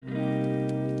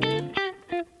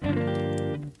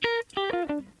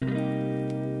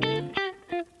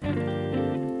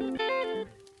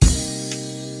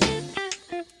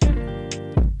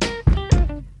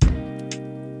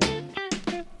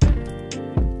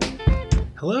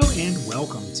Hello and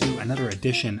welcome to another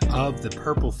edition of the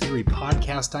Purple Theory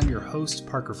podcast. I'm your host,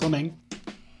 Parker Fleming,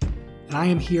 and I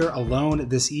am here alone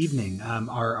this evening.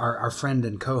 Our friend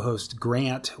and co-host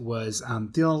Grant was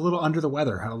feeling a little under the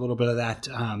weather, had a little bit of that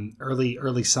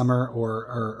early summer or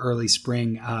early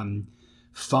spring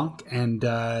funk, and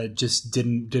just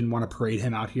didn't want to parade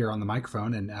him out here on the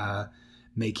microphone and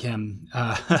make him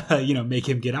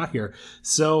get out here.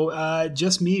 So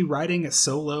just me riding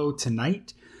solo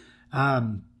tonight.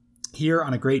 Here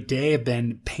on a great day, I've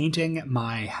been painting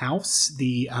my house.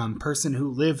 The person who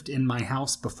lived in my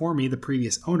house before me, the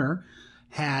previous owner,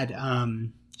 had,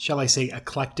 shall I say,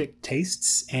 eclectic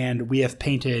tastes, and we have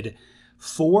painted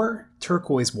 4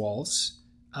 turquoise walls.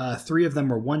 3 of them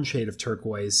were one shade of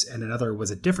turquoise, and another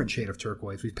was a different shade of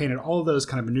turquoise. We've painted all of those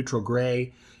kind of a neutral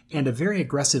gray, and a very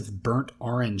aggressive burnt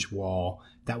orange wall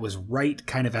that was right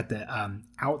kind of at the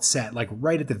outset, like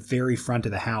right at the very front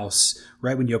of the house,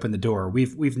 right when you open the door.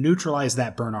 We've neutralized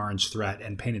that burnt orange threat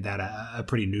and painted that a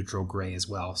pretty neutral gray as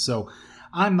well. So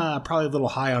I'm probably a little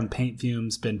high on paint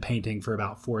fumes, been painting for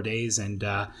about 4 days and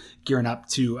gearing up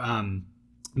to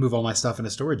move all my stuff in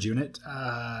a storage unit,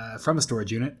 from a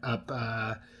storage unit up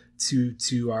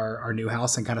to our new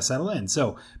house and kind of settle in.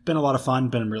 So been a lot of fun,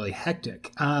 been really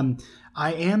hectic.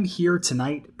 I am here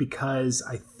tonight because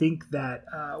I think that,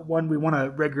 one, we want to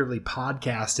regularly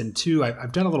podcast, and 2,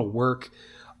 I've done a little work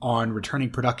on returning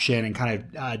production and kind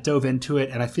of dove into it.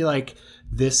 And I feel like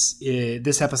this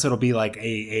episode will be like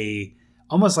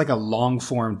almost like a long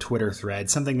form Twitter thread,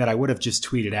 something that I would have just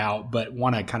tweeted out, but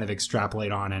want to kind of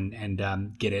extrapolate on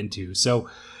and get into. So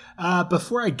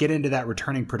before I get into that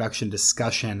returning production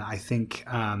discussion, I think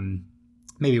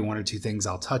maybe 1 or 2 things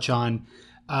I'll touch on.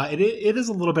 It is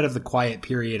a little bit of the quiet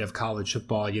period of college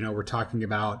football. You know, we're talking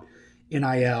about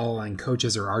NIL and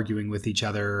coaches are arguing with each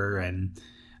other. And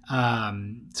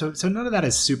so none of that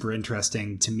is super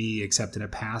interesting to me, except in a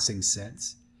passing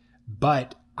sense.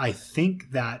 But I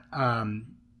think that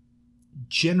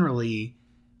generally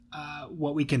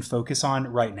what we can focus on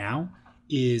right now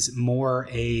is more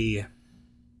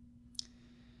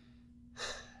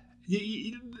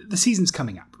the season's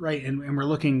coming up, right? And we're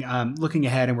looking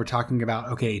ahead, and we're talking about,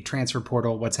 okay, transfer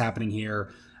portal, what's happening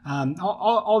here.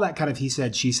 All that kind of he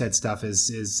said, she said stuff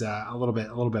is a little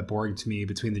bit boring to me.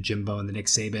 Between the Jimbo and the Nick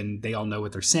Saban, they all know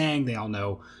what they're saying. They all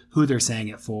know who they're saying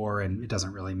it for, and it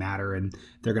doesn't really matter. And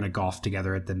they're going to golf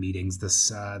together at the meetings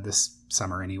this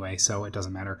summer anyway, so it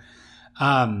doesn't matter.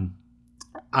 I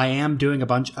am doing a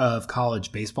bunch of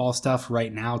college baseball stuff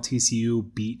right now.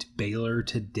 TCU beat Baylor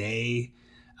today.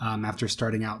 After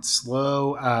starting out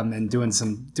slow and doing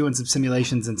some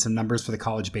simulations and some numbers for the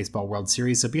College Baseball World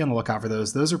Series. So be on the lookout for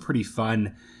those. Those are pretty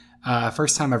fun.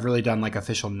 First time I've really done like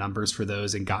official numbers for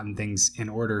those and gotten things in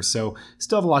order. So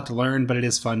still have a lot to learn, but it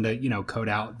is fun to, code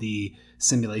out the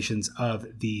simulations of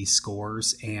the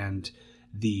scores and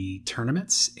the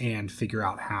tournaments and figure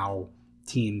out how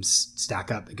teams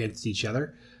stack up against each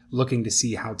other. Looking to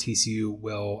see how TCU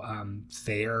will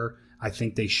fare. I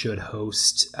think they should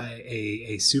host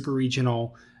a super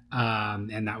regional,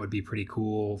 and that would be pretty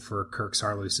cool for Kirk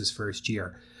Saarloos's first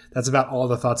year. That's about all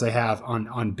the thoughts I have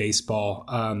on baseball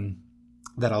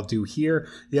that I'll do here.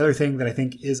 The other thing that I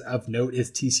think is of note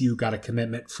is TCU got a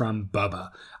commitment from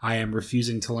Bubba. I am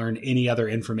refusing to learn any other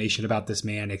information about this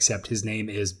man except his name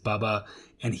is Bubba,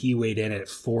 and he weighed in at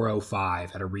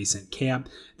 405 at a recent camp.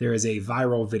 There is a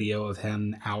viral video of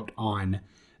him out on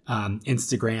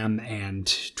Instagram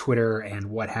and Twitter and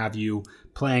what have you,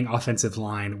 playing offensive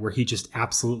line where he just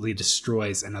absolutely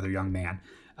destroys another young man.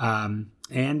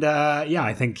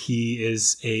 I think he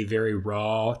is a very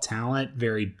raw talent,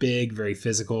 very big, very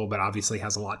physical, but obviously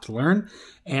has a lot to learn,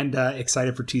 and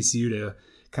excited for TCU to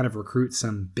kind of recruit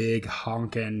some big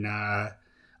honking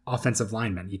offensive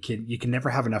linemen. You can never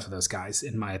have enough of those guys,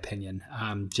 in my opinion,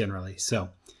 generally. So,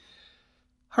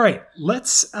 all right,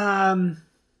 let's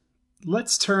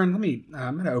turn. I'm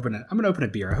going to open a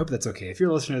beer. I hope that's okay. If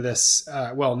you're listening to this,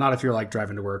 well, not if you're like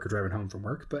driving to work or driving home from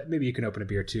work, but maybe you can open a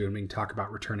beer too, and we can talk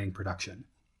about returning production.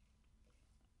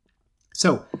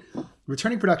 So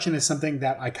returning production is something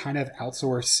that I kind of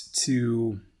outsource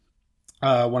to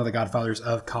one of the godfathers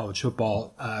of college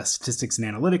football, statistics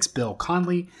and analytics, Bill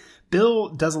Conley. Bill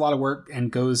does a lot of work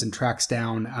and goes and tracks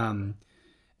down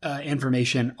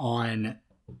information on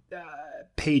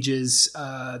pages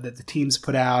that the teams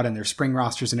put out and their spring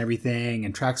rosters and everything,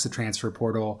 and tracks the transfer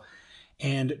portal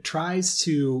and tries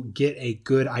to get a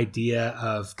good idea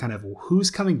of kind of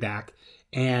who's coming back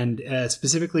and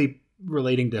specifically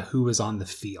relating to who is on the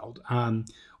field.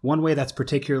 One way that's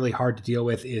particularly hard to deal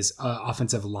with is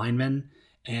offensive linemen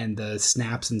and the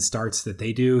snaps and starts that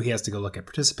they do. He has to go look at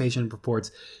participation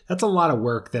reports. That's a lot of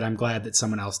work that I'm glad that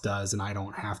someone else does and I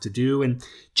don't have to do. And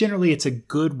generally, it's a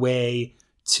good way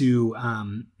to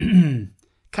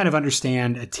kind of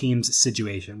understand a team's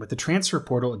situation. With the transfer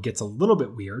portal, it gets a little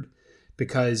bit weird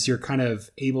because you're kind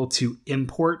of able to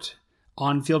import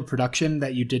on-field production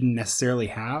that you didn't necessarily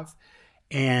have.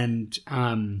 And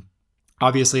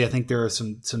obviously, I think there are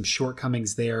some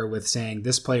shortcomings there with saying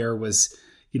this player was,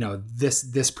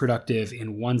 this productive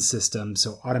in one system,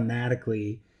 so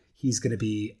automatically he's going to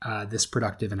be this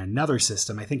productive in another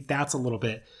system. I think that's a little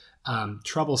bit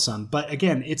troublesome. But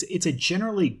again, it's a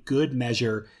generally good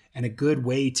measure and a good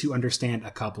way to understand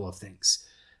a couple of things.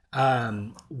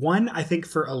 One, I think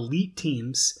for elite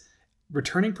teams,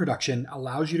 returning production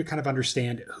allows you to kind of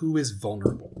understand who is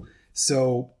vulnerable.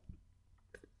 So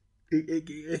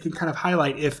it can kind of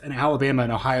highlight if an Alabama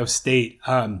and Ohio State,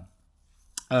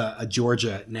 a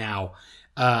Georgia now,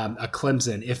 a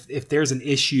Clemson, if there's an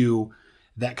issue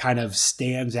that kind of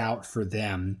stands out for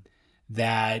them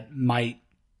that might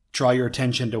draw your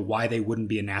attention to why they wouldn't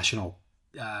be a national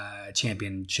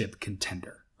championship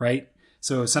contender, right?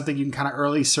 So something you can kind of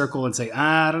early circle and say,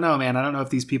 I don't know, man. I don't know if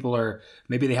these people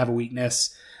maybe they have a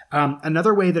weakness.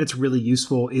 Another way that it's really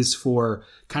useful is for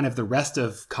kind of the rest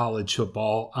of college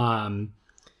football,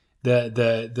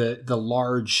 the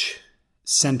large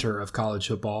center of college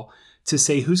football, to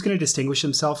say who's going to distinguish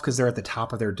themselves because they're at the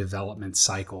top of their development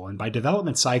cycle. And by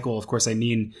development cycle, of course, I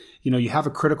mean, you have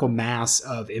a critical mass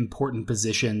of important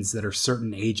positions that are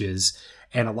certain ages.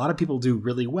 And a lot of people do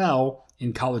really well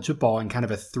in college football in kind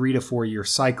of a 3 to 4 year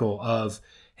cycle of,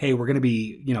 hey, we're going to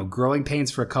be, growing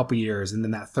pains for a couple years. And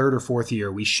then that third or fourth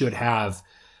year, we should have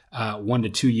 1 to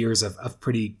 2 years of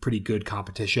pretty good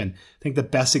competition. I think the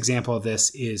best example of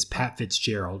this is Pat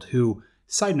Fitzgerald, who,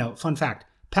 side note, fun fact,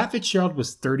 Pat Fitzgerald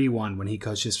was 31 when he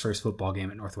coached his first football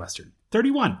game at Northwestern.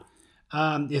 31.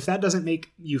 If that doesn't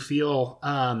make you feel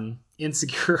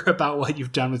insecure about what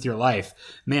you've done with your life,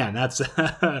 man, that's it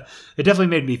definitely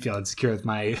made me feel insecure with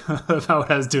about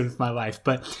what I was doing with my life.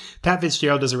 But Pat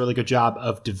Fitzgerald does a really good job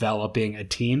of developing a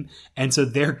team, and so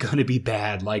they're going to be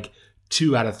bad like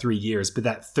 2 out of 3 years. But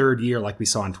that third year, like we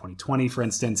saw in 2020, for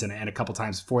instance, and a couple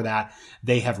times before that,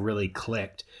 they have really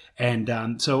clicked.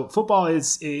 And so football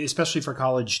is, especially for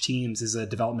college teams, is a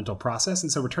developmental process.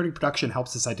 And so returning production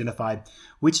helps us identify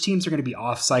which teams are going to be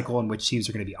off cycle and which teams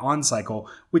are going to be on cycle,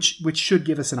 which should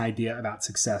give us an idea about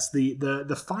success.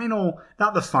 The final,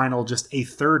 not the final, just a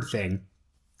third thing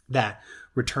that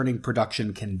returning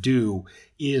production can do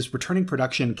is returning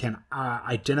production can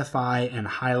identify and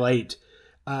highlight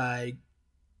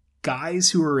guys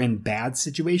who are in bad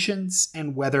situations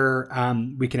and whether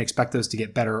we can expect those to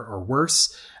get better or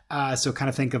worse. So kind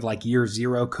of think of like year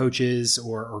zero coaches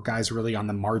or guys really on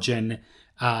the margin.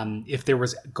 If there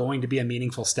was going to be a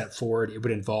meaningful step forward, it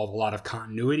would involve a lot of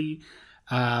continuity.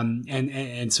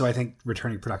 And so I think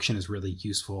returning production is really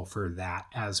useful for that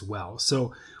as well.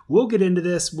 So we'll get into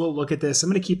this. We'll look at this. I'm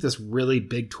going to keep this really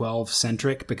Big 12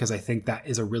 centric because I think that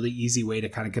is a really easy way to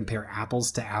kind of compare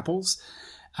apples to apples.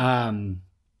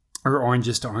 Or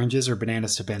oranges to oranges or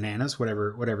bananas to bananas,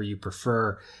 whatever you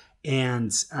prefer.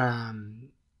 And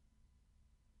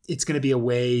it's going to be a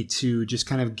way to just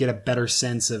kind of get a better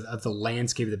sense of the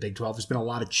landscape of the Big 12. There's been a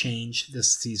lot of change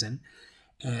this season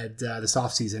and this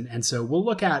offseason. And so we'll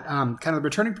look at kind of the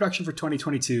returning production for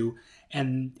 2022.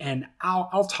 And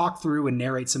I'll talk through and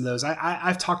narrate some of those.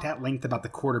 I've talked at length about the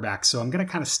quarterbacks, so I'm going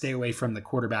to kind of stay away from the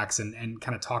quarterbacks and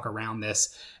kind of talk around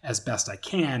this as best I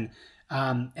can.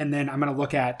 And then I'm going to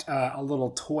look at a little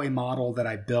toy model that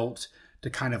I built to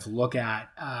kind of look at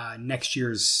next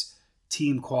year's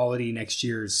team quality, next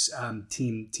year's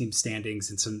team standings,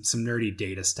 and some nerdy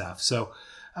data stuff. So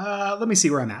let me see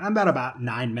where I'm at. I'm about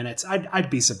 9 minutes. I'd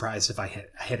be surprised if I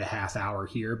hit a half hour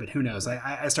here, but who knows?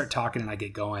 I start talking and I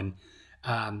get going,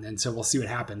 and so we'll see what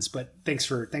happens. But thanks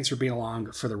for being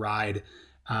along for the ride,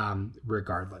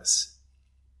 regardless.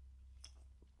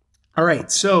 All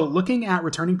right, so looking at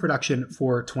returning production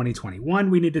for 2021,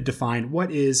 we need to define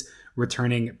what is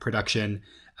returning production.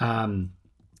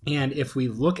 And if we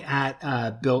look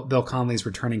at Bill Connelly's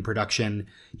returning production,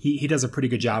 he does a pretty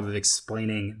good job of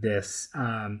explaining this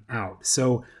out.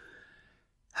 So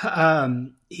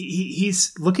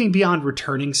he's looking beyond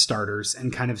returning starters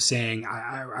and kind of saying,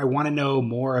 I want to know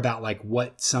more about like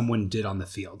what someone did on the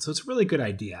field. So it's a really good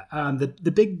idea.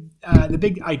 The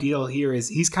big ideal here is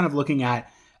he's kind of looking at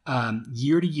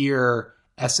year-to-year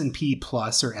S&P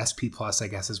plus or SP plus, I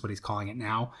guess is what he's calling it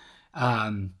now.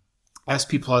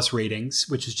 SP plus ratings,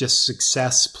 which is just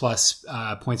success plus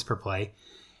points per play.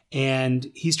 And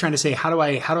he's trying to say, how do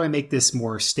I make this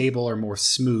more stable or more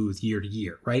smooth year to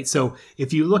year, right? So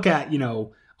if you look at,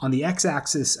 on the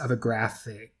x-axis of a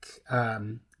graphic,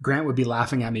 Grant would be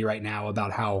laughing at me right now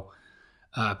about how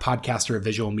podcasts are a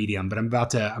visual medium, but I'm about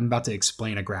to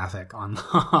explain a graphic on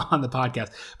on the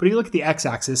podcast. But if you look at the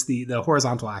x-axis, the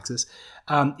horizontal axis,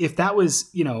 if that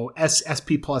was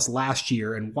SP plus last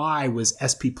year and Y was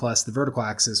SP plus, the vertical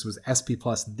axis was SP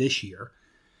plus this year,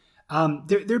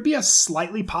 there'd be a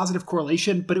slightly positive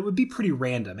correlation, but it would be pretty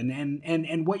random.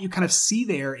 And what you kind of see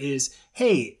there is,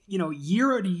 hey,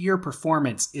 year to year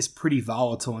performance is pretty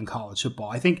volatile in college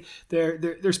football. I think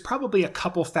there's probably a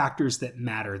couple factors that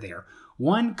matter there.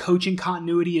 One, coaching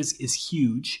continuity is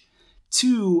huge.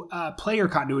 Two, player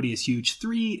continuity is huge.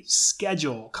 Three,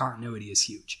 schedule continuity is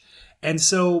huge. And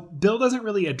so Bill doesn't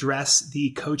really address the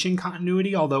coaching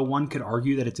continuity, although one could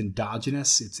argue that it's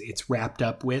endogenous. It's wrapped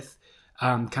up with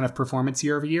kind of performance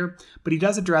year over year. But he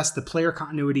does address the player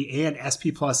continuity, and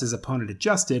SP Plus is opponent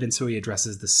adjusted, and so he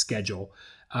addresses the schedule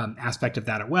aspect of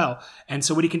that as well. And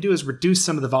so what he can do is reduce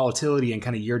some of the volatility in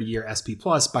kind of year to year SP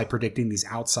Plus by predicting these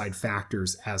outside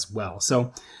factors as well.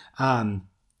 So,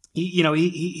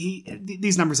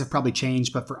 these numbers have probably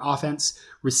changed, but for offense,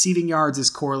 receiving yards is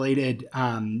correlated.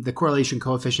 The correlation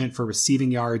coefficient for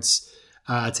receiving yards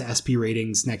to SP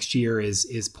ratings next year is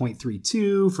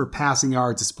 0.32. For passing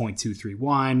yards, it's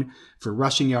 0.231. For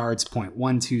rushing yards,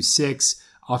 0.126.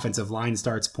 Offensive line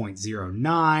starts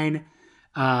 0.09.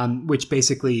 Which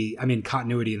basically,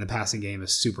 continuity in the passing game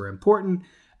is super important.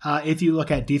 If you look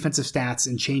at defensive stats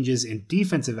and changes in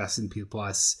defensive S&P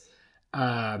plus,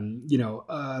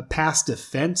 pass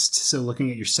defensed. So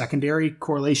looking at your secondary,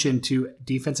 correlation to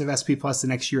defensive SP plus the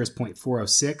next year is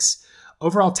 0.406.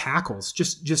 Overall tackles,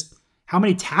 just how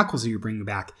many tackles are you bringing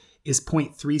back, is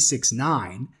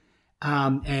 0.369.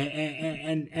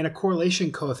 And a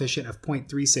correlation coefficient of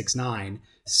 0.369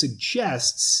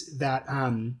 suggests that,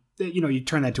 you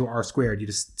turn that to R squared, you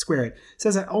just square it. It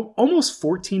says that almost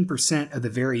 14% of the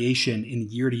variation in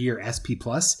year-to-year SP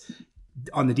plus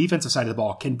on the defensive side of the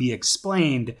ball can be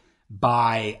explained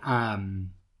by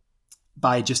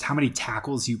just how many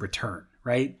tackles you return,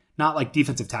 right? Not like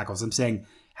defensive tackles. I'm saying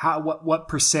what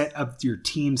percent of your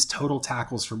team's total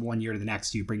tackles from one year to the next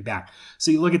do you bring back?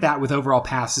 So you look at that with overall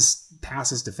passes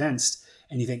defensed,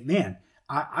 and you think, man,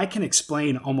 I can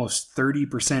explain almost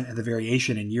 30% of the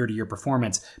variation in year-to-year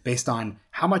performance based on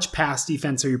how much pass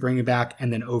defense are you bringing back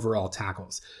and then overall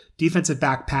tackles. Defensive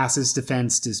back passes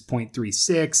defensed is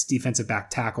 0.36. Defensive back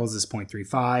tackles is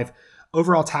 0.35.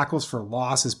 Overall tackles for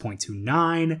loss is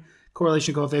 0.29.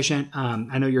 Correlation coefficient.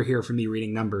 I know you're here for me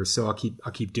reading numbers, so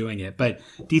I'll keep doing it. But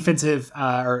defensive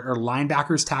or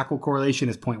linebackers tackle correlation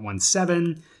is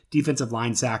 0.17. Defensive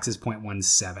line sacks is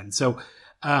 0.17. So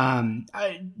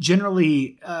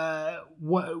generally,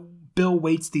 what Bill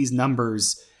weights these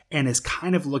numbers and is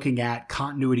kind of looking at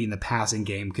continuity in the passing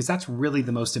game, because that's really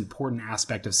the most important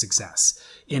aspect of success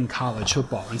in college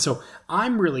football. And so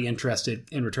I'm really interested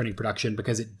in returning production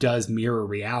because it does mirror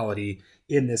reality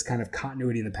in this kind of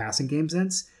continuity in the passing game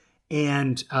sense.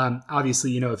 And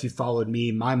obviously, if you followed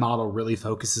me, my model really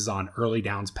focuses on early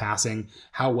downs passing.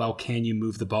 How well can you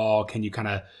move the ball? Can you kind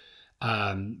of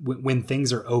when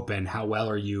things are open, how well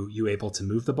are you able to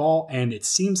move the ball? And it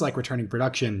seems like returning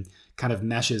production kind of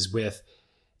meshes with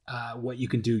what you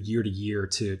can do year to year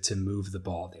to move the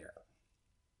ball there.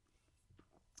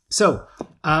 So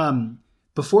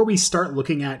before we start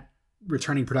looking at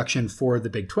returning production for the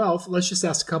Big 12, let's just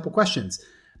ask a couple questions.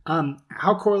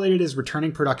 How correlated is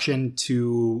returning production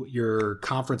to your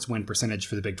conference win percentage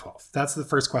for the Big 12? That's the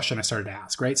first question I started to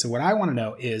ask, right? So what I want to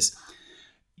know is,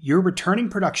 your returning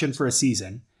production for a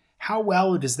season, how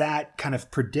well does that kind of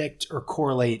predict or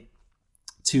correlate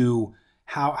to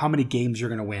how many games you're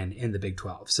going to win in the Big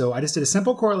 12? So I just did a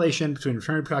simple correlation between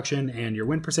returning production and your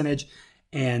win percentage,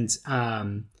 and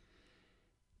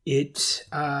it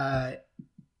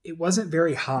wasn't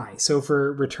very high. So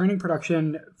for returning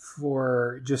production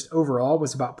for just overall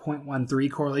was about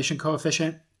 0.13 correlation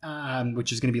coefficient,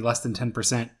 which is going to be less than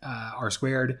 10% R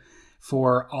squared.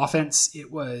 For offense,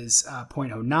 it was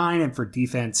 0.09, and for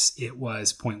defense, it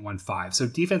was 0.15. So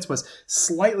defense was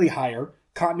slightly higher.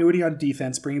 Continuity on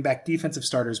defense, bringing back defensive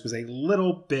starters, was a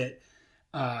little bit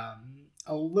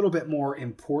more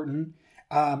important.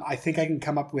 I think I can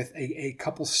come up with a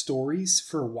couple stories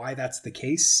for why that's the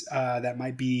case. That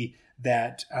might be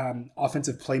that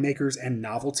offensive playmakers and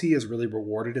novelty is really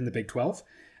rewarded in the Big 12.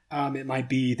 It might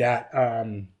be that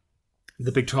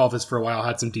the Big 12 has for a while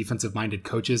had some defensive-minded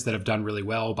coaches that have done really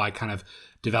well by kind of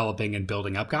developing and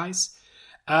building up guys.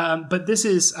 But this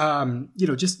is,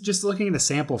 just looking at the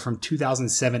sample from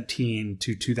 2017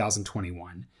 to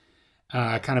 2021.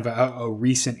 kind of a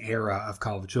recent era of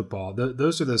college football.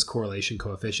 Those are those correlation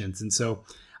coefficients. And so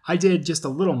I did just a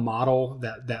little model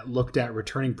that looked at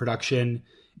returning production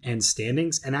and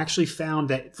standings, and actually found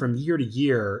that from year to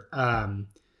year,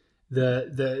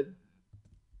 the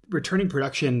returning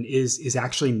production is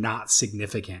actually not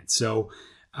significant. So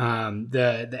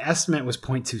the estimate was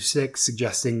 0.26,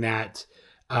 suggesting that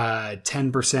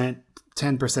 10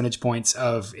 percentage points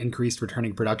of increased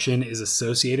returning production is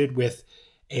associated with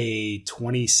a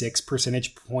 26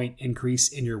 percentage point increase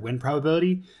in your win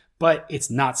probability, but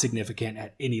it's not significant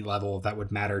at any level that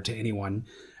would matter to anyone.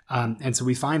 And so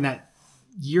we find that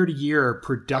year to year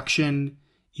production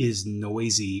is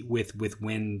noisy with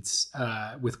wins.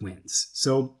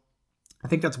 So I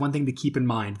think that's one thing to keep in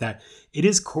mind, that it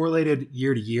is correlated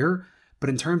year to year, but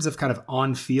in terms of kind of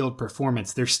on-field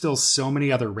performance, there's still so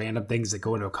many other random things that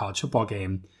go into a college football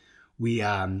game. We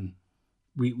can't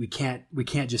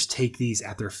just take these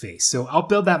at their face. So I'll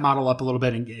build that model up a little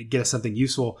bit and get us something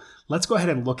useful. Let's go ahead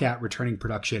and look at returning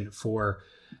production for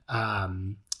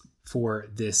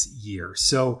this year.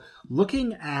 So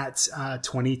looking at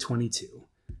 2022,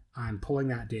 I'm pulling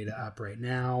that data up right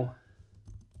now.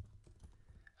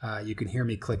 You can hear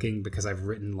me clicking because I've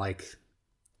written like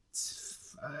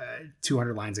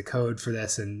 200 lines of code for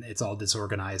this, and it's all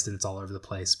disorganized and it's all over the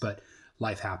place, but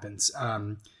life happens.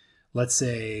 Let's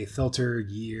say filter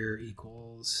year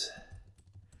equals,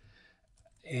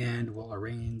 and we'll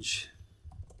arrange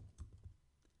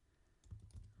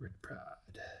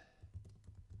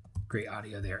great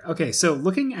audio there. Okay, so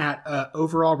looking at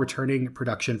overall returning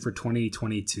production for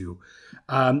 2022,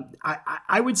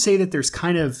 I would say that there's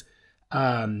kind of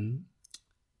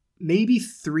maybe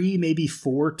 3, maybe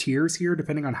 4 tiers here,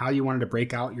 depending on how you wanted to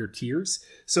break out your tiers.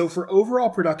 So for overall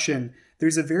production,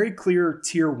 there's a very clear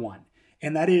tier 1,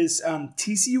 and that is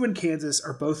TCU and Kansas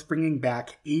are both bringing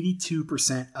back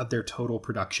 82% of their total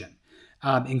production,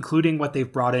 including what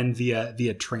they've brought in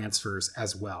via transfers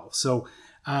as well. So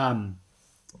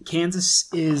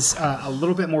Kansas is a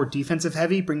little bit more defensive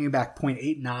heavy, bringing back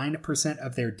 0.89%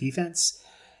 of their defense,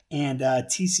 and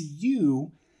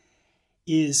TCU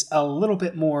is a little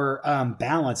bit more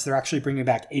balanced. They're actually bringing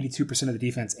back 82% of the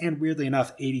defense, and weirdly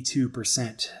enough,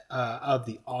 82% of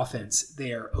the offense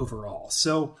there overall.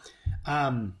 So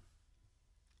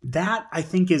that I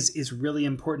think is really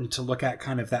important to look at,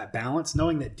 kind of that balance,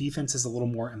 knowing that defense is a little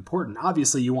more important.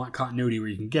 Obviously, you want continuity where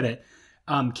you can get it.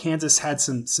 Kansas had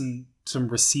some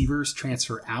receivers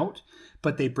transfer out,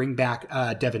 but they bring back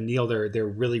Devin Neal, their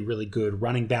really, really good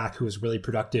running back who was really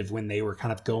productive when they were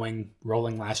kind of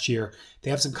rolling last year.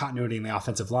 They have some continuity in the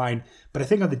offensive line, but I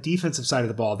think on the defensive side of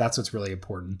the ball, that's what's really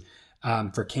important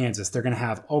for Kansas. They're going to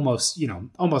have almost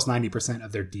 90%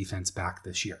 of their defense back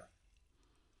this year.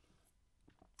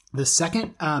 The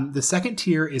second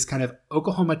tier is kind of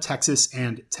Oklahoma, Texas,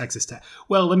 and Texas Tech.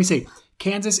 Well, let me say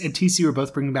Kansas and TCU are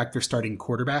both bringing back their starting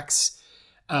quarterbacks.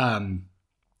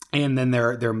 And then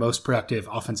their most productive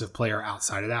offensive player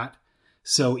outside of that.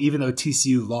 So even though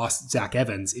TCU lost Zach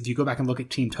Evans, if you go back and look at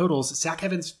team totals, Zach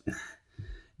Evans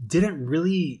didn't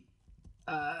really,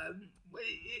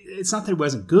 it's not that it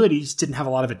wasn't good. He just didn't have a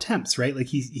lot of attempts, right? Like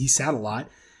he sat a lot.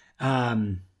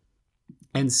 And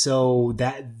so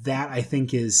that I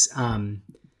think is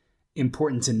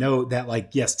important to note, that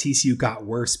like, yes, TCU got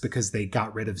worse because they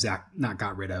Zach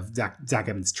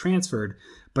Evans transferred,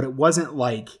 but it wasn't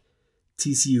like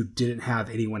TCU didn't have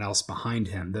anyone else behind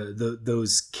him.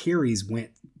 Those carries went,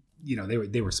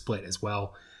 they were split as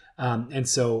well. And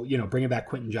so, bringing back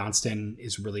Quentin Johnston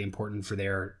is really important for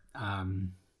their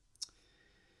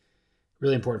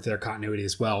continuity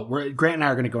as well. Grant and I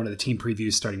are going to go into the team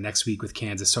previews starting next week with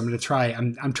Kansas. So I'm going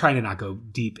to I'm trying to not go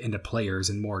deep into players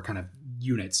and more kind of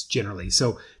units generally.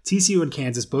 So TCU and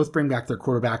Kansas both bring back their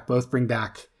quarterback, both bring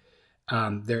back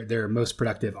their most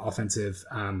productive offensive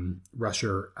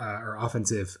rusher or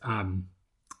offensive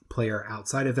player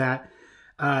outside of that.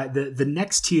 The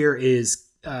next tier is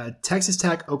Texas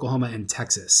Tech, Oklahoma, and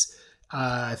Texas.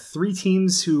 3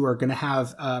 teams who are going to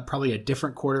have probably a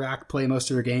different quarterback play most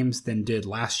of their games than did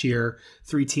last year.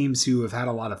 3 teams who have had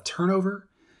a lot of turnover,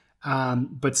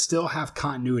 but still have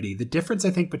continuity. The difference, I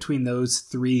think, between those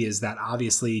 3 is that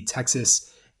obviously Texas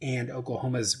and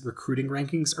Oklahoma's recruiting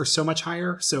rankings are so much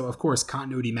higher. So, of course,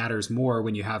 continuity matters more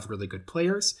when you have really good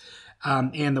players.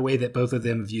 And the way that both of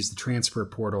them have used the transfer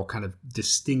portal kind of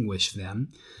distinguish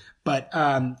them. But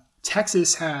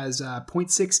Texas has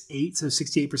 0.68, so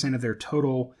 68% of their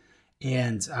total,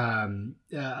 and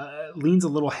leans a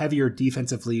little heavier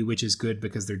defensively, which is good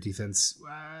because their defense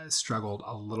struggled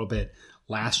a little bit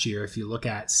last year. If you look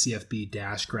at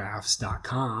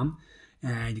cfb-graphs.com,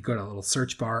 and you go to a little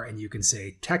search bar and you can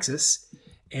say Texas,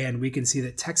 And we can see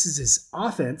that Texas's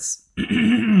offense,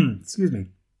 excuse me,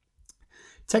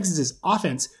 Texas's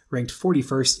offense ranked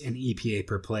 41st in EPA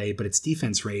per play, but its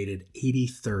defense rated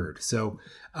 83rd. So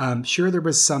sure, there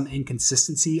was some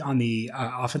inconsistency on the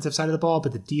offensive side of the ball,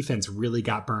 but the defense really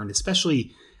got burned,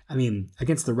 especially,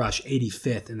 against the rush,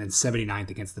 85th and then 79th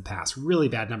against the pass. Really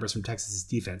bad numbers from Texas's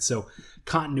defense. So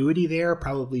continuity there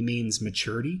probably means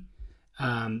maturity.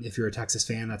 If you're a Texas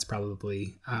fan, that's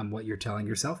probably what you're telling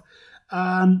yourself.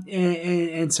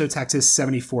 And so Texas,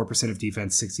 74% of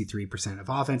defense, 63% of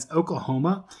offense.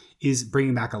 Oklahoma is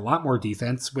bringing back a lot more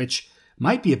defense, which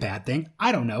might be a bad thing.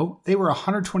 I don't know. They were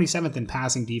 127th in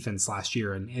passing defense last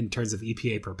year in terms of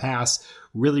EPA per pass.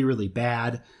 Really, really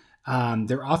bad.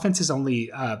 Their offense is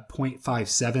only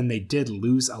 0.57. They did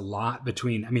lose a lot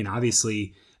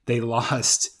obviously they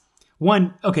lost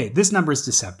one. Okay, this number is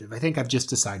deceptive. I think I've just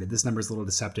decided this number is a little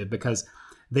deceptive because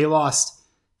they lost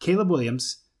Caleb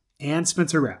Williams and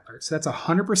Spencer Rattler. So that's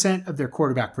 100% of their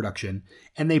quarterback production.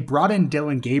 And they brought in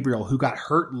Dillon Gabriel, who got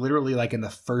hurt literally like in the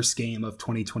first game of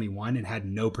 2021 and had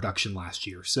no production last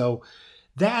year. So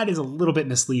that is a little bit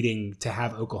misleading to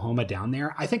have Oklahoma down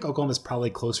there. I think Oklahoma is probably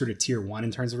closer to tier 1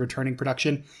 in terms of returning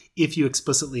production if you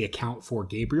explicitly account for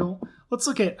Gabriel. Let's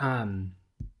look at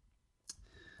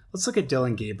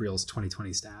Dillon Gabriel's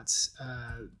 2020 stats.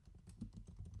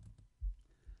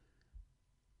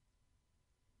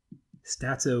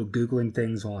 Statso Googling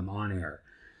things while I'm on air.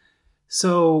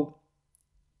 So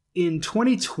in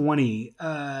 2020,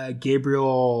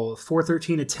 Gabriel,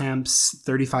 413 attempts,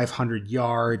 3,500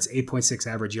 yards, 8.6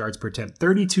 average yards per attempt,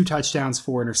 32 touchdowns,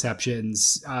 4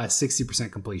 interceptions,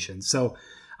 60% completion. So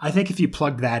I think if you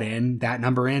plugged that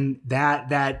number in,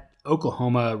 that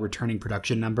Oklahoma returning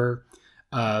production number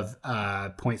of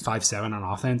 0.57 on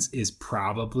offense is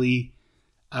probably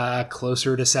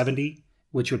closer to 70,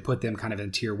 which would put them kind of in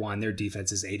tier 1. Their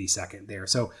defense is 82nd there.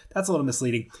 So that's a little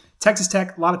misleading. Texas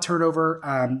Tech, a lot of turnover.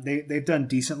 They've done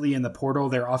decently in the portal.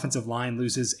 Their offensive line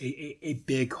loses a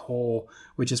big hole,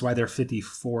 which is why they're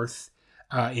 54th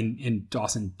in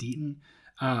Dawson Deaton.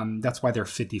 That's why they're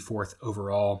 54th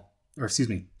overall. Or excuse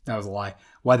me, that was a lie.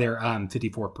 Why they're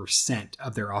 54%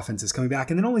 of their offense is coming back.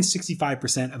 And then only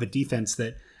 65% of a defense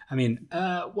that,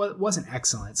 wasn't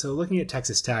excellent. So looking at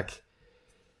Texas Tech,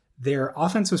 their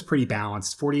offense was pretty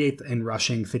balanced, 48th in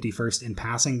rushing, 51st in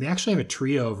passing. They actually have a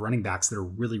trio of running backs that are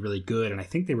really, really good, and I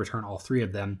think they return all 3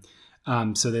 of them.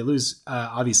 So they lose,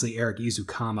 obviously, Eric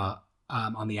Izukama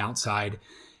on the outside,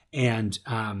 and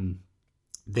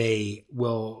they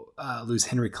will lose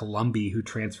Henry Colombi, who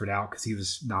transferred out because he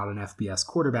was not an FBS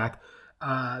quarterback.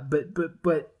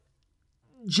 But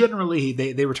generally,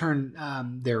 they return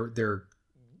their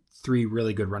 3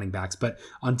 really good running backs. But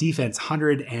on defense,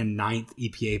 109th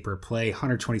EPA per play,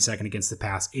 122nd against the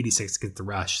pass, 86th against the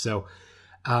rush. So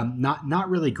not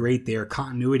really great there.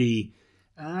 Continuity,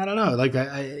 I don't know.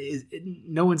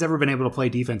 No one's ever been able to play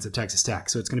defense at Texas Tech.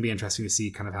 So it's going to be interesting to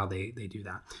see kind of how they do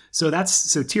that.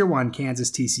 So tier 1, Kansas,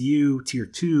 TCU. Tier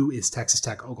 2 is Texas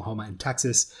Tech, Oklahoma, and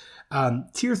Texas.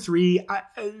 Tier 3,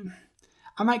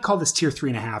 I might call this tier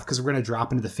 3.5 because we're going to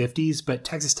drop into the 50s, but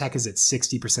Texas Tech is at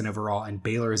 60% overall and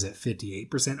Baylor is at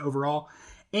 58% overall.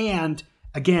 And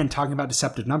again, talking about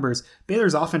deceptive numbers,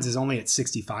 Baylor's offense is only at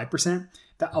 65%.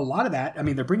 A lot of that,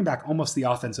 they're bringing back almost the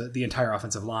entire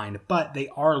offensive line, but they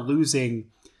are losing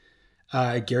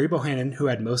Gary Bohannon, who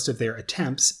had most of their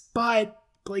attempts, but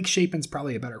Blake Shapen's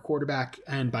probably a better quarterback.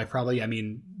 And by probably,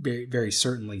 very, very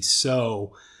certainly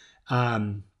so.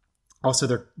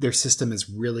 Also, their system is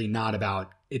really not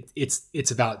about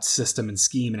it's about system and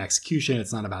scheme and execution.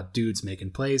 It's not about dudes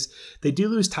making plays. They do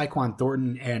lose Tyquan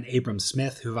Thornton and Abram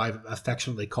Smith, who I've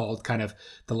affectionately called kind of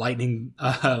the lightning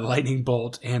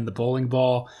bolt and the bowling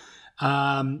ball.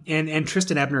 And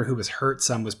Tristan Ebner, who was hurt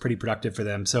some, was pretty productive for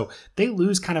them. So they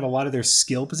lose kind of a lot of their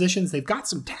skill positions. They've got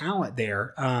some talent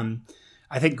there.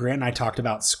 I think Grant and I talked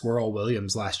about Squirrel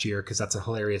Williams last year because that's a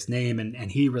hilarious name,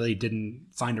 and he really didn't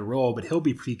find a role, but he'll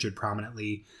be featured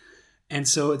prominently. And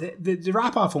so the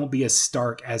drop-off won't be as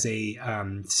stark as a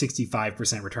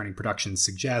 65% returning production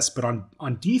suggests, but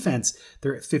on defense,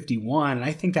 they're at 51, and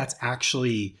I think that's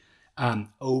actually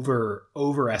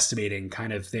overestimating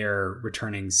kind of their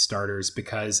returning starters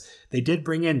because they did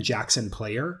bring in Jackson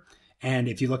Player, and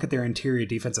if you look at their interior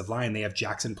defensive line, they have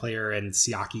Jackson Player and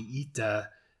Siaki Ita,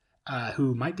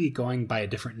 who might be going by a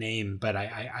different name, but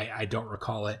I don't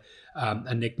recall it,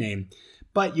 a nickname.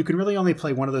 But you can really only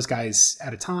play one of those guys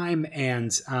at a time,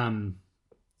 and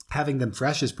having them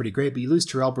fresh is pretty great. But you lose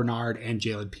Terrell Bernard and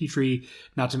Jalen Petrie,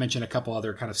 not to mention a couple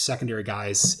other kind of secondary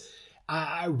guys.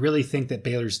 I really think that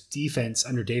Baylor's defense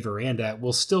under Dave Aranda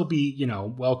will still be,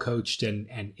 well coached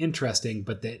and interesting,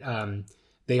 but that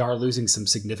they are losing some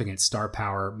significant star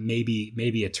power,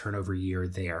 maybe a turnover year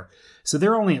there. So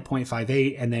they're only at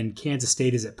 0.58, and then Kansas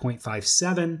State is at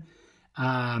 0.57.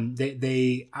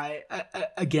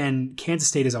 Again, Kansas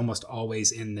State is almost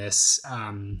always in this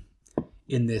kind of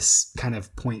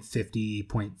 0.50,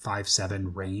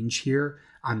 0.57 range here.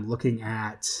 I'm looking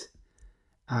at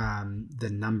the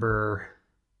number.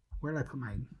 Where did I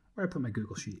put my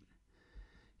Google sheet?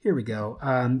 Here we go.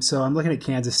 So I'm looking at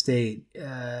Kansas State,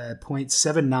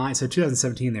 0.79. So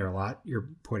 2017, they were a lot. Your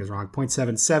point is wrong.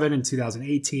 0.77 in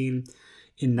 2018,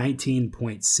 in 19,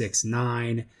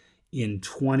 0.69, in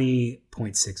 20,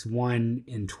 0.61,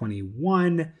 in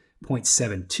 21,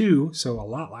 0.72. So a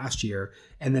lot last year.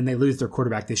 And then they lose their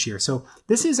quarterback this year. So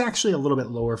this is actually a little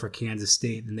bit lower for Kansas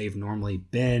State than they've normally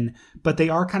been, but they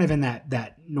are kind of in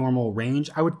that normal range.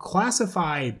 I would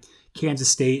classify Kansas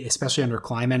State, especially under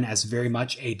Kleiman, as very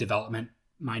much a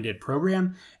development-minded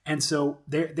program. And so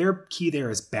their key there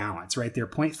is balance, right? They're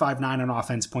 0.59 on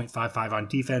offense, 0.55 on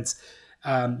defense.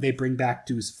 They bring back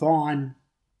Deuce Vaughn,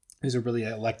 who's a really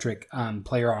electric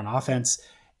player on offense,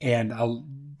 and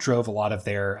drove a lot of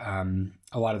their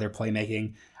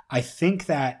playmaking. I think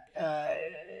that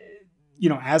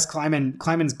as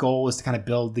Kleiman's goal is to kind of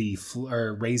build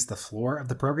or raise the floor of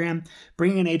the program,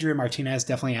 bringing in Adrian Martinez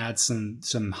definitely adds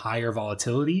some higher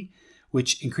volatility,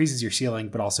 which increases your ceiling,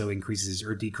 but also increases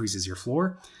or decreases your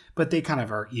floor. But they kind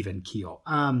of are even keel.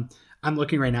 I'm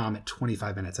looking right now. I'm at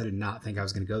 25 minutes. I did not think I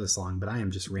was going to go this long, but I am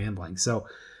just rambling. So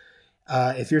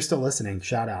if you're still listening,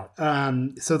 shout out.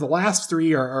 So the last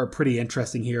three are pretty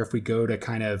interesting here. If we go to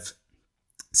kind of,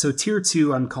 so tier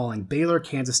 2, I'm calling Baylor,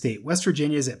 Kansas State. West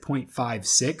Virginia is at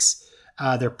 0.56.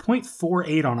 They're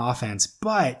 0.48 on offense,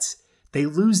 but they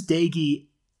lose Daigie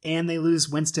and they lose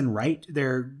Winston Wright,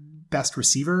 their best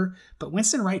receiver. But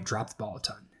Winston Wright dropped the ball a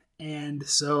ton. And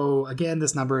so, again,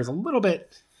 this number is a little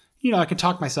bit, I can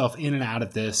talk myself in and out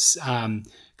of this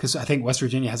because I think West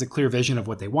Virginia has a clear vision of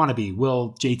what they want to be.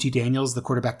 Will JT Daniels, the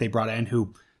quarterback they brought in,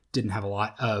 who didn't have a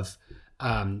lot of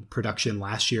production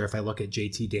last year, if I look at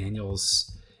JT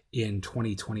Daniels in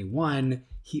 2021,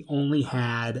 he only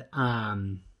had, I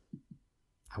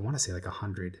want to say like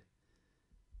 100.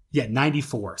 Yeah,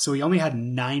 94. So he only had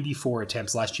 94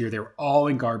 attempts last year. They were all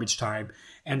in garbage time.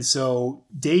 And so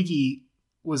Daigie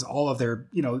was all of their,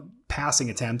 passing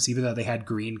attempts, even though they had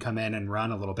Green come in and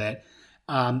run a little bit.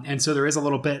 And so there is a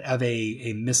little bit of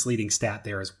a misleading stat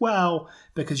there as well,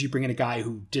 because you bring in a guy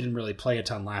who didn't really play a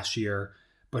ton last year,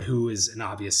 but who is an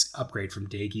obvious upgrade from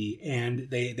Daigie. And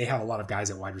they have a lot of guys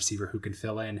at wide receiver who can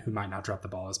fill in, who might not drop the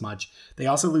ball as much. They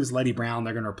also lose Letty Brown.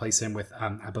 They're going to replace him with,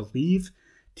 I believe,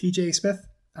 TJ Smith.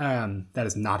 That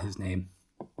is not his name.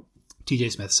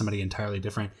 TJ Smith, somebody entirely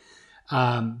different.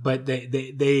 But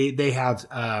they have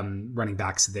running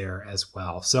backs there as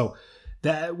well. So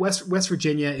that West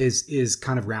Virginia is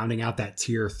kind of rounding out that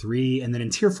tier 3. And then in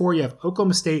tier 4, you have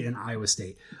Oklahoma State and Iowa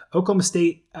State. Oklahoma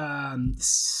State,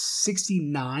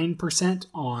 69%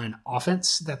 on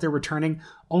offense that they're returning,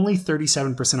 only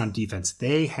 37% on defense.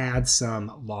 They had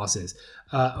some losses.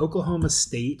 Oklahoma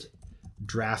State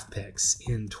draft picks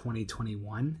in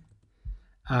 2021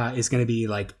 is going to be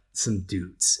like some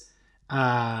dudes.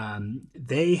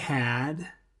 They had,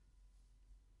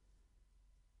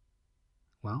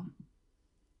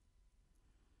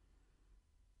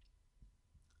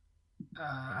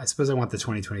 I suppose I want the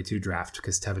 2022 draft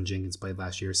because Tevin Jenkins played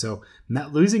last year. So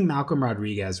losing Malcolm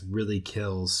Rodriguez really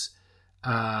kills.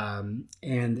 And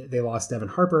they lost Devin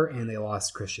Harper and they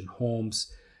lost Christian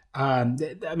Holmes.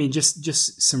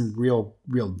 Just some real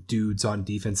dudes on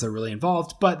defense that are really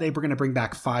involved, but they were going to bring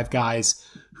back 5 guys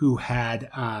who had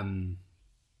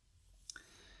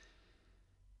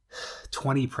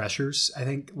 20 pressures, I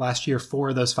think, last year. 4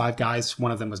 of those 5 guys,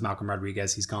 one of them was Malcolm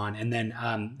Rodriguez. He's gone. And then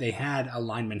they had a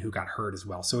lineman who got hurt as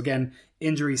well. So again,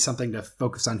 injury is something to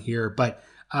focus on here, but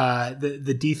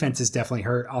the defense is definitely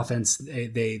hurt. Offense,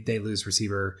 they lose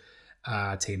receiver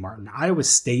Tay Martin. Iowa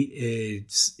State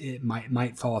it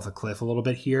might fall off a cliff a little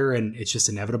bit here, and it's just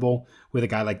inevitable with a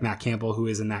guy like Matt Campbell, who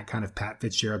is in that kind of Pat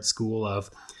Fitzgerald school of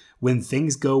when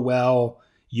things go well,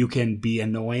 you can be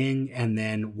annoying, and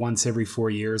then once every 4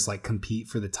 years, like compete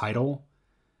for the title.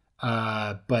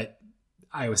 But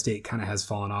Iowa State kind of has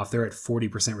fallen off. They're at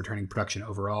 40% returning production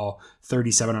overall,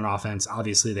 37 on offense.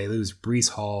 Obviously, they lose Breece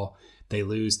Hall, they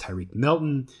lose Tyreek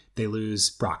Milton, they lose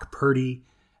Brock Purdy.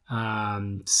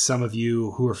 Some of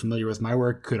you who are familiar with my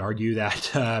work could argue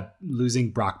that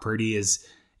losing Brock Purdy is,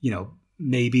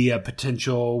 maybe a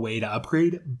potential way to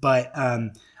upgrade. But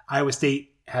Iowa State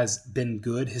has been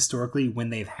good historically when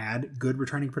they've had good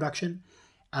returning production.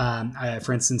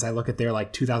 For instance, I look at their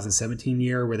 2017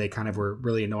 year where they kind of were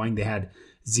really annoying. They had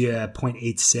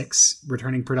 0.86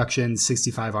 returning production,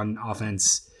 65 on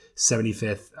offense,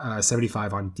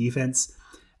 75 on defense.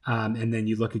 And then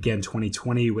you look again,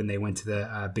 2020, when they went to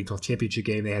the Big 12 championship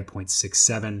game, they had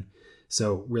 0.67.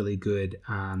 So really good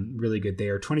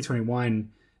there.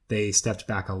 2021, they stepped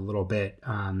back a little bit,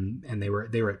 and they were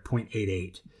at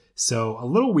 0.88. So a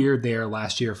little weird there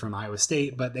last year from Iowa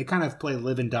State, but they kind of play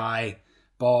live and die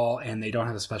ball, and they don't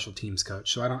have a special teams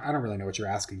coach. So I don't really know what you're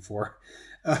asking for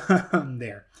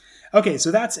there. Okay, so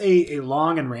that's a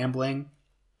long and rambling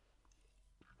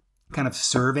kind of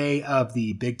survey of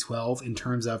the Big 12 in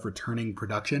terms of returning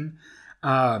production.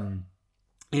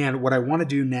 And what I want to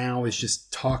do now is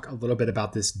just talk a little bit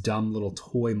about this dumb little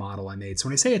toy model I made. So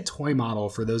when I say a toy model,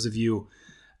 for those of you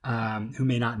who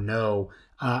may not know,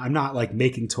 I'm not like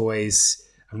making toys.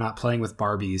 I'm not playing with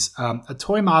Barbies. A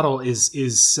toy model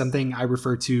is something I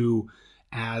refer to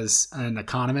as an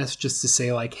economist, just to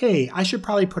say like, hey, I should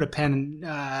probably put a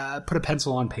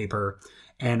pencil on paper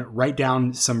and write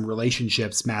down some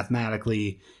relationships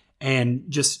mathematically. And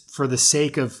just for the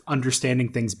sake of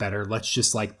understanding things better, let's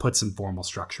just like put some formal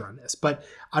structure on this. But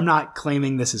I'm not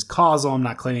claiming this is causal. I'm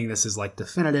not claiming this is like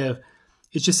definitive.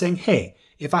 It's just saying, hey,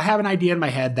 if I have an idea in my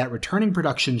head that returning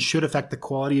production should affect the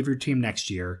quality of your team next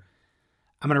year,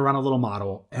 I'm going to run a little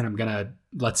model, and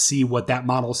let's see what that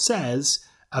model says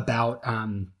about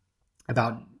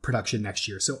production next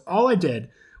year. So all I did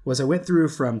was I went through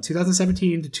from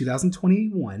 2017 to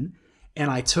 2021,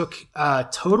 and I took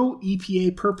total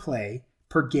EPA per play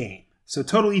per game. So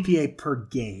total EPA per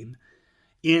game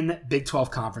in Big 12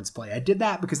 conference play. I did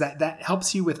that because that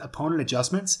helps you with opponent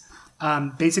adjustments.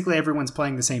 Basically, everyone's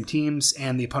playing the same teams,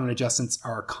 and the opponent adjustments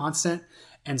are constant.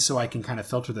 And so I can kind of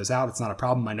filter those out. It's not a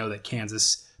problem. I know that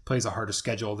Kansas plays a harder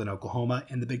schedule than Oklahoma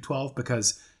in the Big 12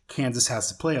 because Kansas has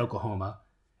to play Oklahoma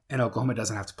and Oklahoma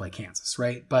doesn't have to play Kansas,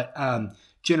 right? But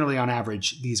generally, on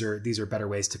average, these are better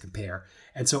ways to compare.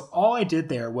 And so all I did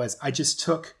there was I just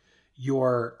took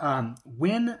your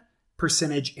win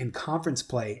percentage in conference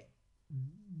play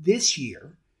this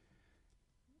year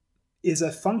is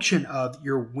a function of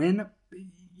your win,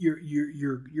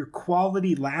 your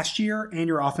quality last year and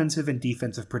your offensive and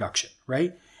defensive production,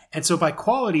 right? And so by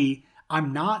quality,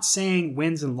 I'm not saying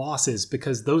wins and losses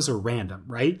because those are random,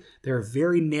 right? There are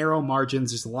very narrow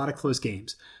margins. There's a lot of close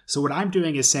games. So what I'm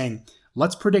doing is saying,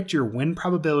 let's predict your win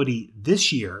probability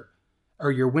this year,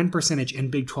 or your win percentage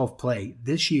in Big 12 play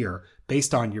this year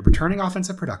based on your returning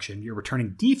offensive production, your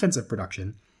returning defensive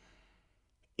production,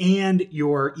 and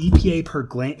your EPA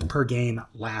per game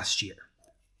last year.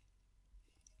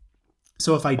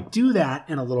 So if I do that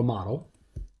in a little model,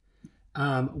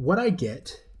 what I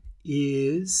get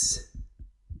is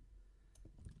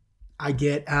I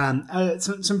get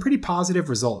some pretty positive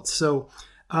results. So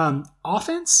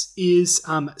offense is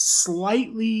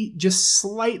slightly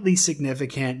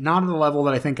significant, not at the level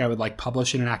that I think I would like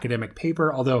publish in an academic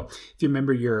paper. Although if you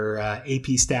remember your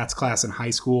AP stats class in high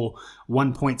school,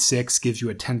 1.6 gives you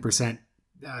a 10%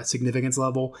 significance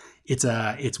level. It's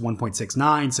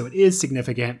 1.69, so it is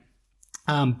significant.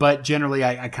 But generally,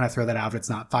 I kind of throw that out if it's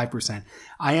not 5%.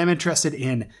 I am interested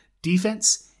in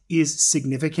defense is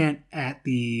significant at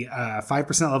the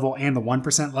 5% level and the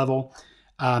 1% level.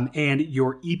 And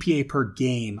your EPA per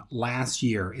game last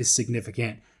year is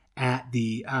significant at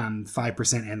the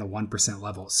 5% and the 1%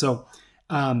 level. So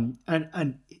a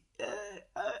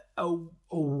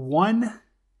 1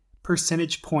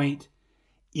 percentage point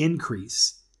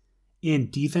increase in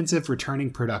defensive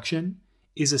returning production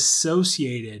is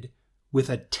associated with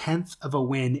a 1/10 of a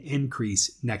win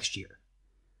increase next year.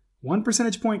 1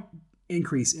 percentage point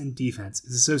increase in defense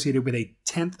is associated with a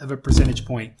 1/10 of a percentage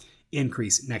point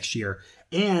increase next year.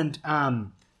 And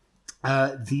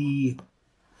the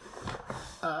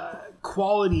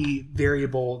quality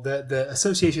variable, the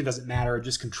association doesn't matter,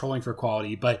 just controlling for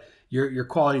quality, but your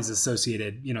quality is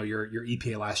associated, your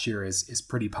EPA last year is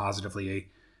pretty positively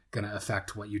going to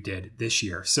affect what you did this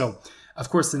year. So of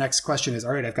course the next question is,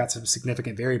 all right, I've got some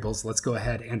significant variables. Let's go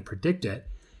ahead and predict it.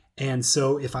 And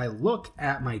so if I look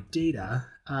at my data,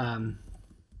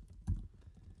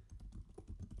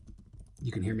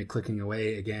 you can hear me clicking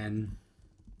away again.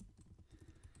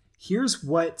 Here's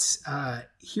what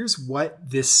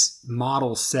this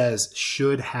model says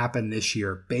should happen this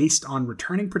year based on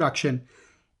returning production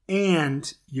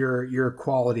and your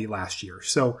quality last year.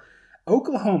 So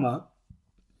Oklahoma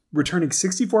returning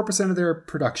 64% of their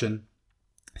production,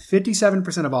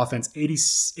 57% of offense,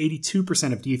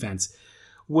 82% of defense,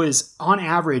 was on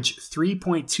average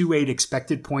 3.28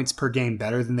 expected points per game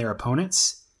better than their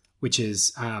opponents, which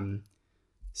is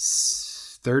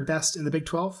third best in the Big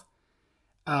 12.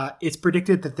 It's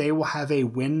predicted that they will have a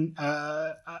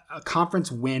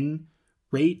conference win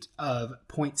rate of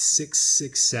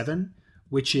 0.667,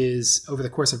 which is over the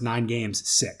course of 9 games,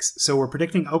 6. So we're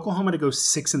predicting Oklahoma to go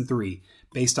 6-3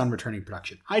 based on returning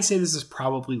production. I'd say this is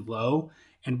probably low,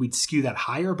 and we'd skew that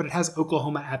higher, but it has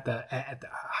Oklahoma at the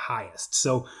highest.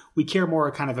 So we care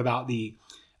more kind of about the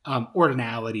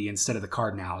ordinality instead of the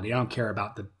cardinality. I don't care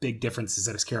about the big differences.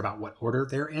 I just care about what order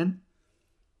they're in.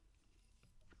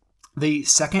 The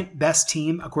second best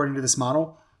team, according to this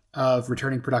model, of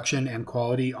returning production and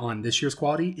quality on this year's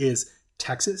quality is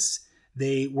Texas.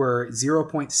 They were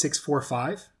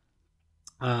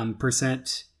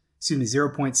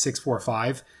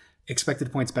 0.645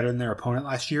 expected points better than their opponent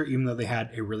last year, even though they had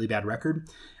a really bad record.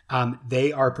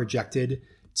 They are projected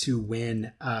to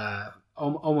win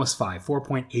almost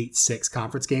 4.86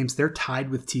 conference games. They're tied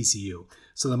with TCU.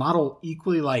 So the model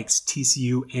equally likes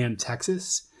TCU and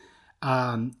Texas.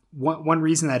 One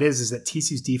reason that is that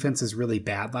TCU's defense is really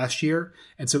bad last year.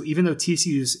 And so even though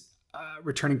TCU's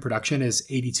returning production is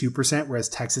 82%, whereas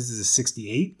Texas is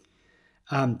 68%,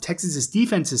 Texas's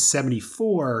defense is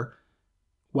 74%,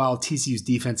 while TCU's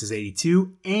defense is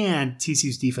 82%, and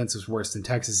TCU's defense was worse than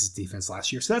Texas's defense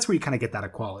last year. So that's where you kind of get that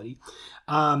equality.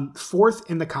 Fourth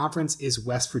in the conference is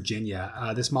West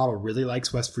Virginia. This model really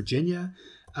likes West Virginia.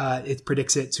 It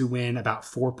predicts it to win about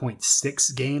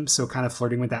 4.6 games, so kind of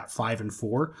flirting with that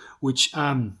 5-4, which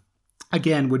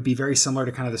again would be very similar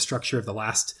to kind of the structure of the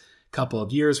last couple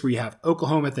of years, where you have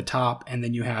Oklahoma at the top, and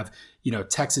then you have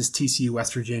Texas, TCU,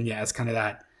 West Virginia as kind of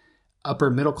that upper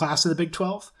middle class of the Big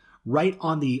 12. Right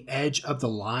on the edge of the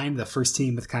line, the first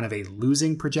team with kind of a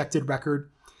losing projected record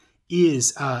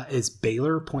is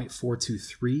Baylor,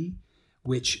 0.423.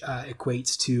 Which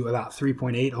equates to about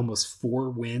 3.8, almost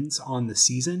 4 wins on the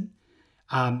season.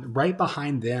 Right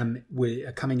behind them,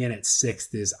 coming in at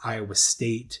 6th, is Iowa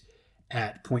State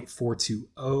at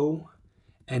 0.420.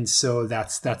 And so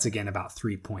that's again about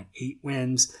 3.8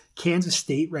 wins. Kansas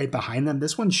State right behind them.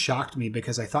 This one shocked me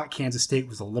because I thought Kansas State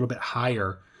was a little bit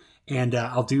higher. And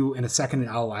I'll do in a second,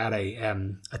 I'll add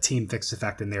a team fixed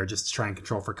effect in there just to try and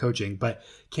control for coaching. But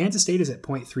Kansas State is at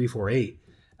 0.348.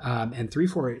 And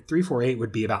 3.48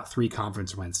 would be about 3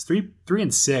 conference wins.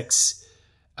 3-6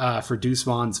 for Deuce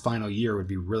Vaughn's final year would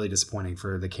be really disappointing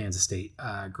for the Kansas State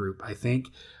group, I think.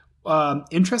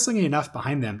 Interestingly enough,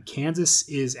 behind them, Kansas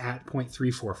is at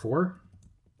 0.344,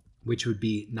 which would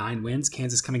be 9 wins.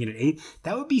 Kansas coming in at 8.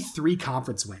 That would be 3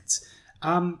 conference wins.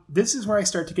 This is where I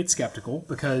start to get skeptical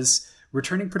because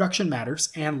returning production matters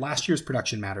and last year's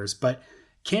production matters, but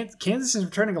Kansas is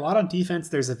returning a lot on defense.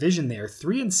 There's a vision there.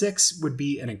 3-6 would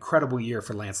be an incredible year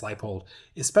for Lance Leipold,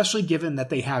 especially given that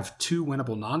they have 2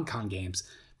 winnable non-con games.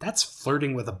 That's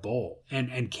flirting with a bowl.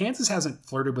 And Kansas hasn't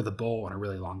flirted with a bowl in a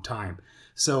really long time.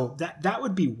 So that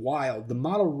would be wild. The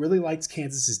model really likes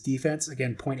Kansas's defense.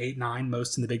 Again, 0.89,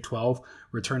 most in the Big 12,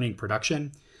 returning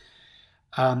production.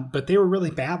 But they were really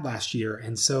bad last year,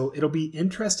 and so it'll be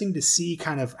interesting to see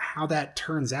kind of how that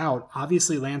turns out.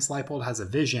 Obviously, Lance Leipold has a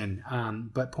vision,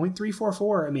 but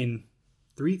 0.344, I mean,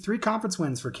 three conference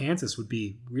wins for Kansas would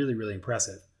be really, really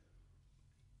impressive.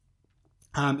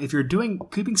 If you're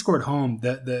keeping score at home,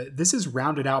 this is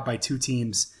rounded out by 2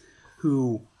 teams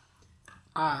who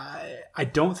I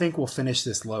don't think will finish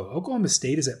this low. Oklahoma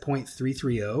State is at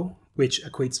 0.330, which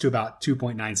equates to about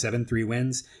 2.973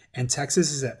 wins, and Texas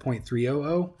is at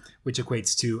 0.300, which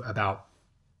equates to about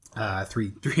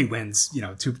 3 wins,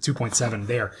 2.7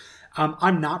 there.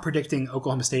 I'm not predicting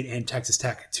Oklahoma State and Texas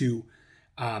Tech to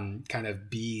kind of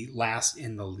be last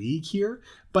in the league here,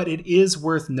 but it is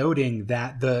worth noting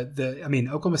that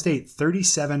Oklahoma State,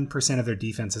 37% of their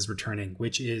defense is returning,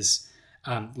 which is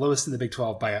lowest in the Big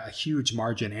 12 by a huge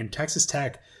margin, and Texas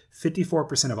Tech,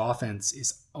 54% of offense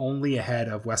is only ahead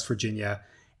of West Virginia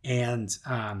and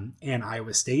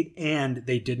Iowa State, and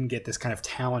they didn't get this kind of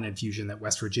talent infusion that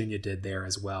West Virginia did there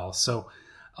as well. So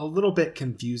a little bit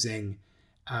confusing,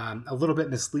 a little bit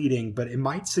misleading, but it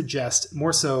might suggest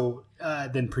more so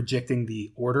than predicting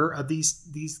the order of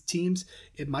these teams.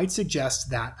 It might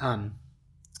suggest that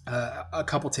a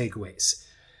couple takeaways.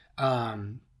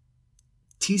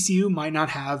 TCU might not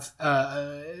have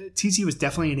TCU is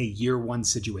definitely in a year 1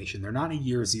 situation. They're not in a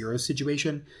year 0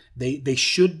 situation. They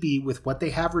should be, with what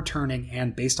they have returning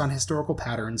and based on historical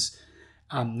patterns,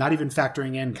 not even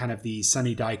factoring in kind of the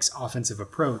Sonny Dykes offensive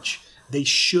approach, they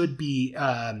should be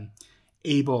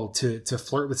able to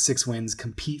flirt with 6 wins,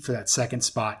 compete for that second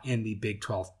spot in the Big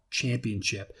 12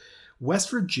 championship. West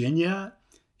Virginia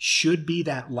should be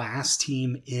that last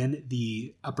team in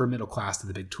the upper middle class of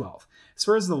the Big 12. As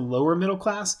far as the lower middle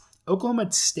class,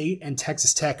 Oklahoma State and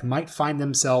Texas Tech might find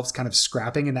themselves kind of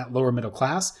scrapping in that lower middle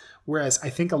class, whereas I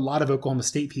think a lot of Oklahoma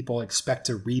State people expect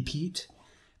to repeat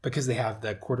because they have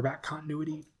the quarterback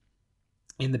continuity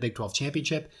in the Big 12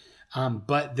 championship.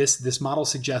 But this model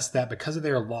suggests that because of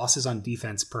their losses on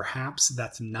defense, perhaps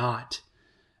that's not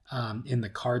in the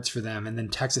cards for them. And then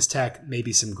Texas Tech,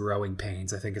 maybe some growing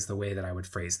pains, I think is the way that I would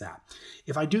phrase that.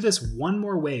 If I do this one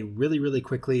more way really, really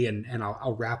quickly, and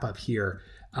I'll wrap up here,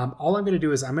 all I'm going to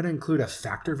do is I'm going to include a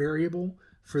factor variable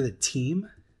for the team.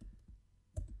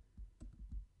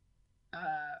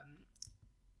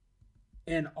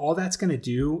 And all that's going to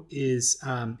do is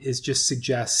just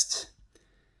suggest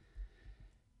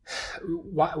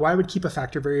why I would keep a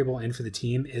factor variable in for the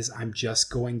team is I'm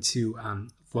just going to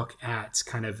look at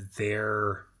kind of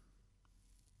their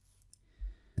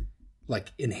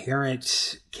like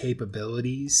inherent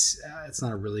capabilities. It's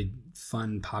not a really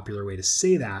fun, popular way to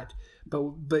say that,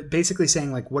 but basically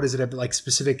saying like, what is it like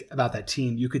specific about that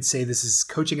team? You could say this is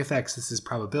coaching effects. This is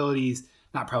probabilities,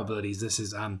 not probabilities. This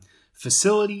is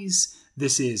facilities.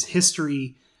 This is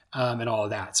history. And all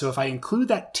of that. So if I include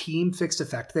that team fixed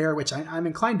effect there, which I'm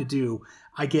inclined to do,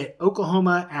 I get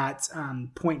Oklahoma at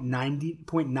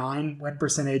 0.9 win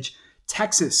percentage.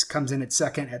 Texas comes in at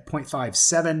second at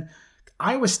 0.57.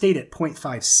 Iowa State at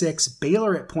 0.56.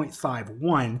 Baylor at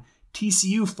 0.51.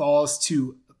 TCU falls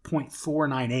to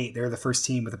 0.498. They're the first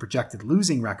team with a projected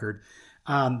losing record.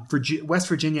 West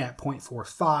Virginia at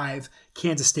 0.45.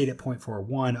 Kansas State at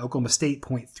 0.41. Oklahoma State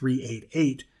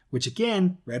 0.388, which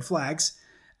again, red flags.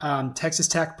 Texas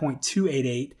Tech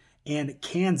 0.288 and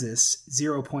Kansas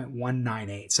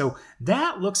 0.198. So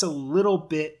that looks a little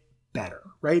bit better,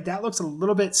 right? That looks a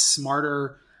little bit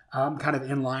smarter, kind of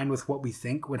in line with what we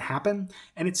think would happen.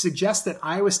 And it suggests that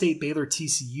Iowa State, Baylor,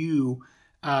 TCU,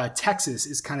 Texas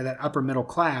is kind of that upper middle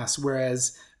class,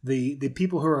 whereas the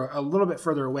people who are a little bit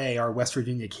further away are West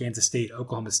Virginia, Kansas State,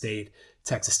 Oklahoma State,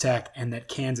 Texas Tech, and that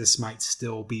Kansas might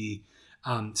still be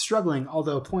struggling,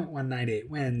 although 0.198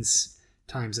 wins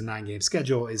times a 9-game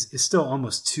schedule is still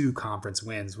almost 2 conference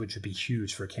wins, which would be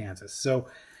huge for Kansas. So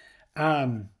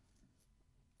I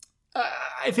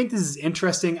think this is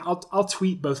interesting. I'll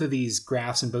tweet both of these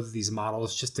graphs and both of these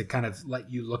models just to kind of let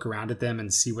you look around at them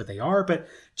and see what they are. But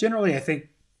generally, I think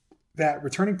that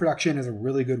returning production is a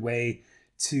really good way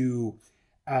to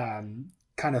kind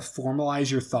of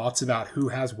formalize your thoughts about who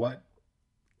has what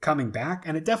coming back.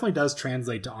 And it definitely does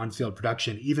translate to on-field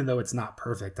production, even though it's not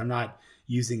perfect. I'm not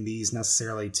using these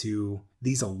necessarily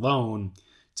these alone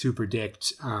to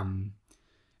predict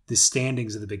the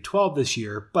standings of the Big 12 this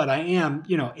year, but I am,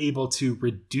 able to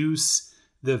reduce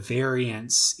the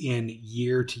variance in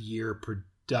year-to-year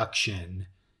production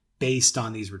based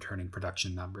on these returning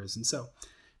production numbers. And so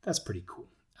that's pretty cool.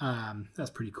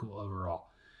 That's pretty cool overall.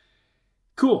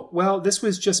 Cool. Well, this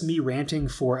was just me ranting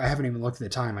I haven't even looked at the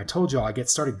time. I told y'all I get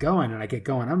started going and I get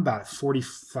going. I'm about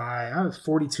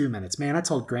 42 minutes. Man, I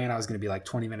told Grant I was going to be like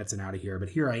 20 minutes and out of here, but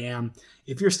here I am.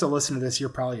 If you're still listening to this, you're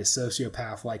probably a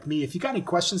sociopath like me. If you got any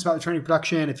questions about returning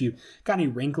production, if you got any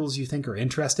wrinkles you think are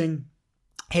interesting,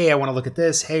 hey, I want to look at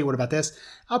this. Hey, what about this?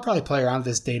 I'll probably play around with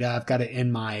this data. I've got it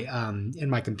in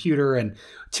my computer. And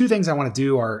 2 things I want to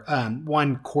do are,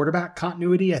 one, quarterback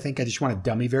continuity. I think I just want a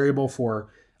dummy variable for,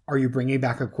 are you bringing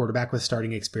back a quarterback with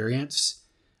starting experience,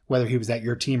 whether he was at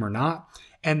your team or not?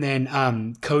 And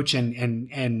then coach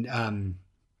and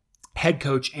head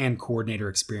coach and coordinator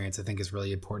experience, I think, is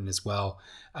really important as well,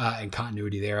 and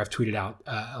continuity there. I've tweeted out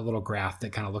a little graph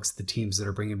that kind of looks at the teams that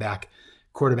are bringing back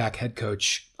quarterback, head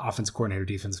coach, offensive coordinator,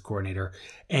 defensive coordinator,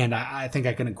 and I think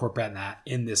I can incorporate that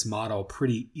in this model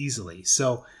pretty easily.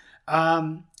 So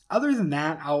other than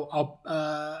that, I'll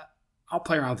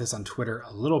play around with this on Twitter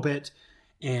a little bit.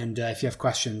 And if you have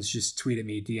questions, just tweet at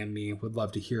me, DM me. Would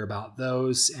love to hear about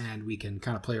those. And we can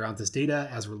kind of play around with this data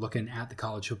as we're looking at the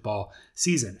college football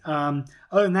season. Other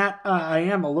than that, I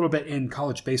am a little bit in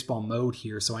college baseball mode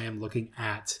here. So I am looking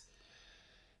at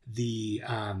the,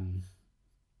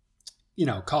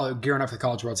 gearing up for the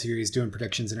College World Series, doing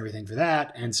predictions and everything for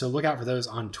that. And so look out for those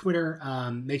on Twitter.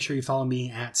 Make sure you follow me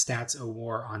at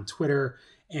StatsOwar on Twitter.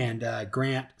 And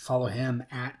Grant, follow him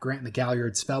at Grant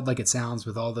McGalliard, spelled like it sounds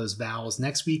with all those vowels.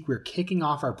 Next week, we're kicking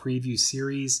off our preview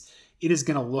series. It is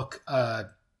going to look,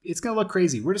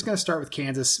 crazy. We're just going to start with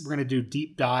Kansas. We're going to do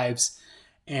deep dives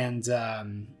and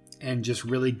just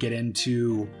really get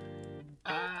into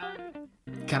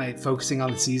kind of focusing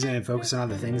on the season and focusing on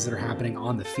the things that are happening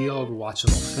on the field. We'll watch a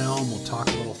little film. We'll talk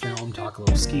a little film, talk a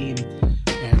little scheme,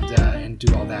 and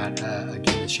do all that again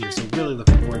this year. So really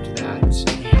looking forward to that. And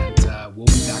we'll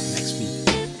be back next week.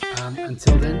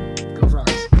 Until then, go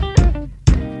Frogs.